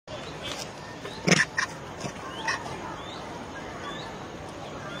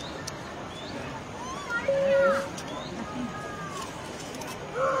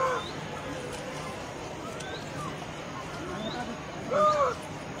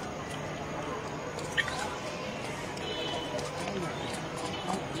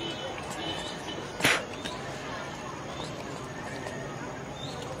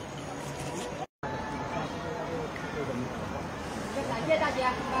姐，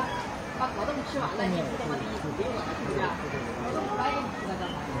把果冻吃完了，你知道吗？给我了是不是？果冻白给你吃了，刚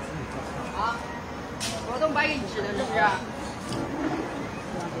才。啊，果冻白给你吃的，是不是？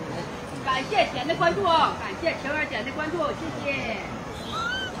感谢点的关注啊，感谢晴儿点的关注，谢谢。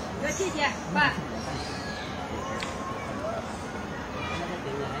说谢谢，拜。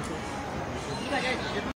一个人吃。